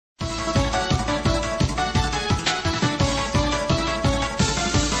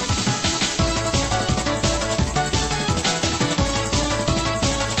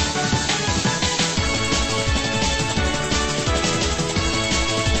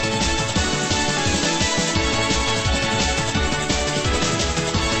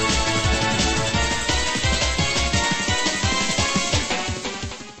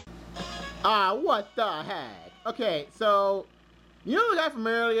the heck? Okay, so you know the guy from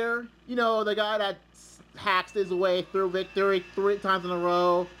earlier? You know, the guy that hacks his way through victory 3 times in a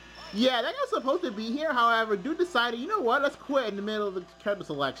row? Yeah, that guy's supposed to be here. However, dude decided, you know what? Let's quit in the middle of the character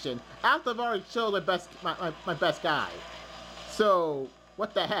selection after I've already chosen my best guy. So,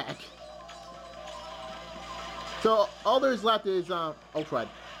 what the heck? So, all there's left is, oh, crud.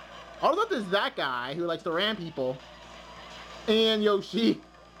 All there's left is that guy who likes to ram people. And Yoshi,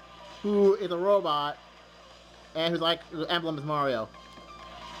 who is a robot. And who's like, the emblem is Mario.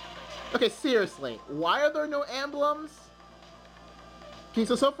 Okay, seriously. Why are there no emblems? Okay,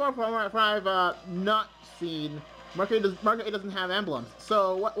 so far from what I've not seen, Market 8 doesn't have emblems.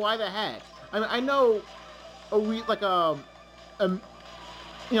 So, why the heck? I mean, I know a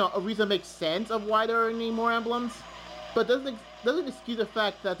reason makes sense of why there aren't any more emblems, but doesn't excuse the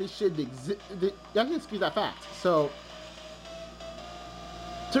fact that they should exist. Doesn't excuse that fact. So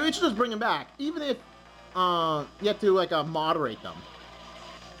you should just bring them back, even if you have to like moderate them.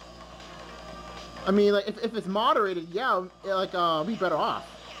 I mean, like if it's moderated, yeah, like be better off.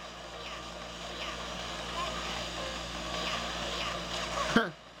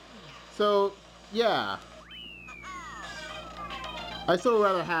 So yeah. I still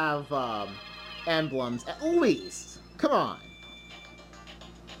rather have emblems, at least. Come on.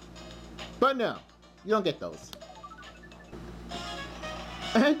 But no, you don't get those.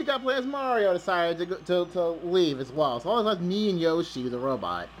 And the guy who plays Mario decided to leave as well. So all it left me and Yoshi, the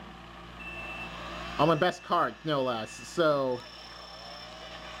robot. On my best card, no less. So.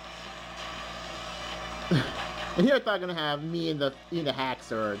 And here I thought I'm gonna have me and the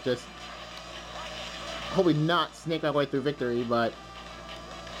Haxer just hopefully not snake my way through victory, but.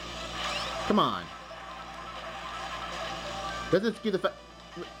 Come on. Does it excuse the fact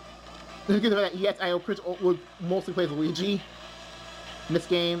that yes, I would mostly play Luigi in this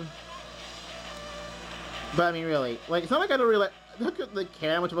game? But I mean, really, like it's not like I don't really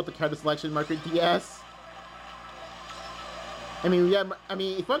care much about the character selection marker DS. I mean, yeah,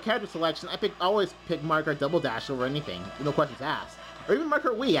 if I want character selection, I always pick Marker Double Dash over anything, no questions asked, or even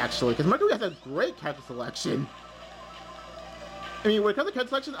Marker Wii actually, because Marker Wii has a great character selection. I mean, when it comes to character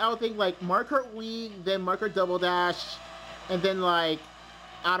selection, I would think, like, Marker Wii, then Marker Double Dash, and then, like,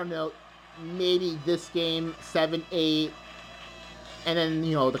 I don't know, maybe this game, 7, 8, and then,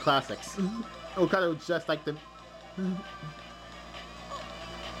 you know, the classics. Or kind of just like the...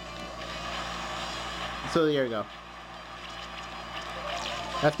 So, there you go.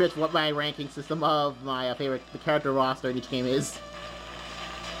 That's pretty much what my ranking system of my favorite character roster in each game is.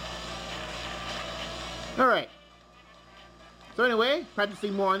 Alright. So anyway,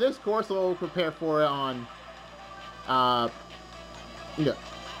 practicing more on this course, so we'll prepare for it on, Mario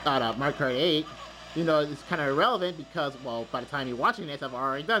Kart 8. You know, it's kind of irrelevant because, well, by the time you're watching this, I've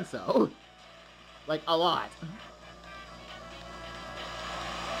already done so. Like, a lot.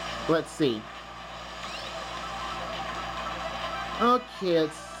 Let's see. Okay,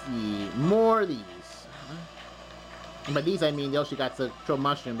 let's see. More of these. And by these, I mean Yoshi got to throw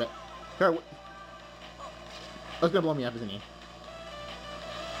mushroom, but... Oh, it's gonna blow me up, isn't he?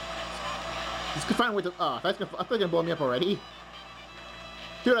 Just could find a way to. Oh, I thought you were gonna blow me up already.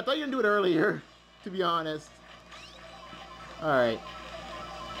 Dude, I thought you were gonna do it earlier, to be honest. Alright.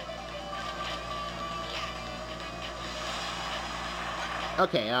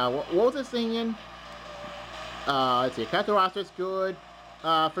 Okay, what was this thing in? Let's see, character roster is good.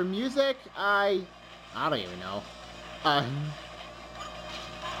 For music, I don't even know. I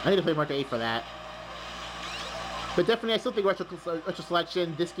need to play Marker 8 for that. But definitely, I still think retro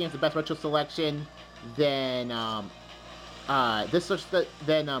selection. This game's the best retro selection. Then Mario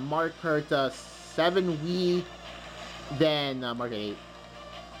Kart 7 Wii. Then Mario 8.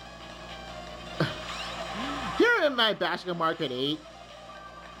 Here am I bashing on Mario 8.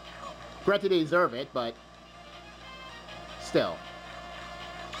 Granted, they deserve it, but still.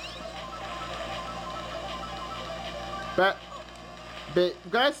 But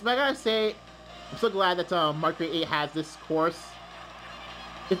guys, I gotta say, I'm so glad that Mario 8 has this course.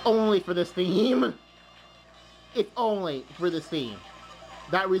 If only for this theme. If only for this theme.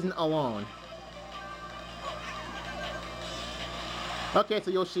 That reason alone. Okay,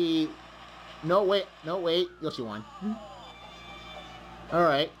 so Yoshi... No, wait. Yoshi won.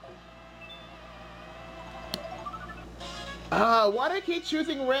 Alright. Why do I keep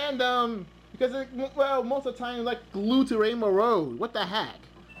choosing random? Because, well, most of the time, like, glued to Rainbow Road. What the heck?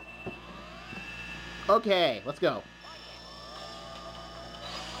 Okay, let's go.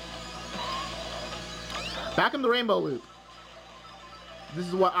 Back in the Rainbow Loop. This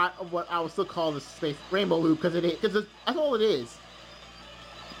is what I would still call this space Rainbow Loop, because that's all it is.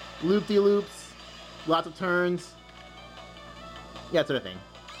 Loop-de-loops. Lots of turns. Yeah, sort of thing.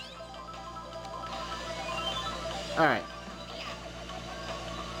 Alright.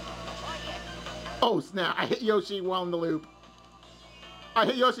 Oh snap, I hit Yoshi while in the loop. I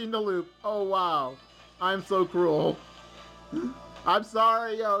hit Yoshi in the loop. Oh wow. I'm so cruel. I'm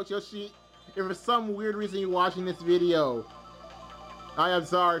sorry, Yoshi. If for some weird reason you're watching this video, I am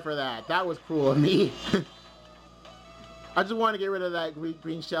sorry for that. That was cruel of me. I just wanted to get rid of that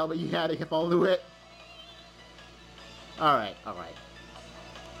green shell, but you had to follow it. Alright, alright.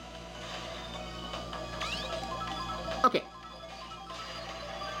 Okay.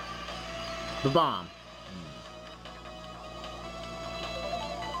 The bomb.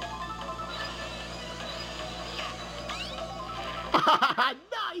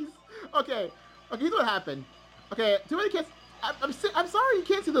 Nice! Okay. Okay, here's what happened. Okay, too many kids. I'm sorry you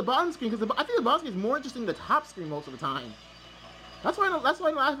can't see the bottom screen, because I think the bottom screen is more interesting than the top screen most of the time. That's why in the last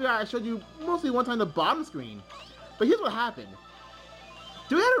video I showed you mostly one time the bottom screen. But here's what happened.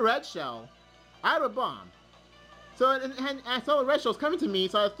 Dude had a red shell. I had a bomb. So and I saw the red shells coming to me,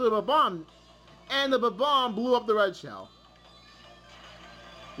 so I threw a bomb. And the bomb blew up the red shell.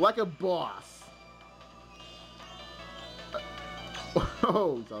 Like a boss.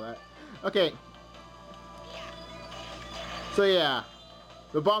 Oh, saw that. Okay. So yeah,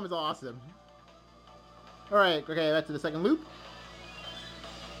 the bomb is awesome. Alright, okay, back to the second loop.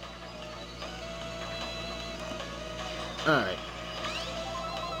 Alright.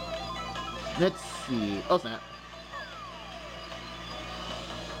 Let's see. Oh snap.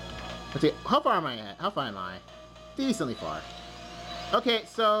 Let's see, how far am I at? How far am I? Decently far. Okay,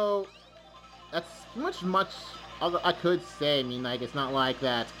 so that's much I could say. I mean, like, it's not like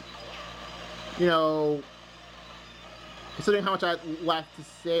that, you know, considering how much I left to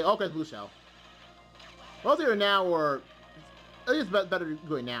say. Okay, blue shell. Well, it's either now or at least better to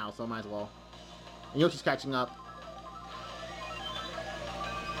do it now, so I might as well. And Yoshi's catching up.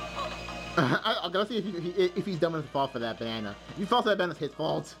 I'm gonna see if he's dumb enough to fall for that banana. If he falls for that banana, it's his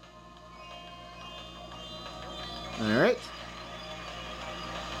fault. Alright.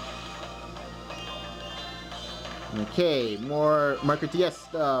 Okay, more Marker DS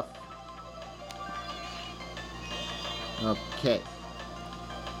stuff. Okay.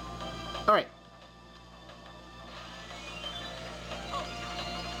 Alright.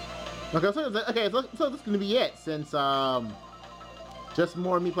 Okay, so this is gonna be it, since just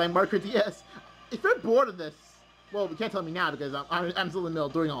more of me playing Marker DS. If you're bored of this, well, you can't tell me now because I'm still in the middle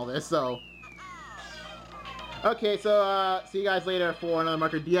of doing all this, so. Okay, so see you guys later for another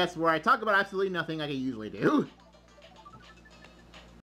Marker DS where I talk about absolutely nothing like I usually do.